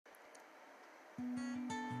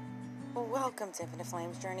Welcome to Infinite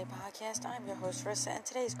Flames Journey Podcast. I'm your host, Rissa, and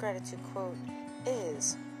today's gratitude quote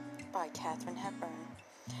is by Katharine Hepburn.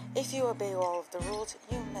 If you obey all of the rules,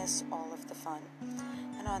 you miss all of the fun.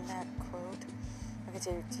 And on that quote, we're going to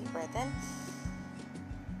take a deep breath in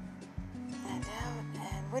and out.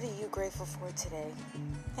 And what are you grateful for today?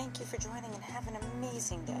 Thank you for joining and have an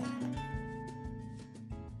amazing day.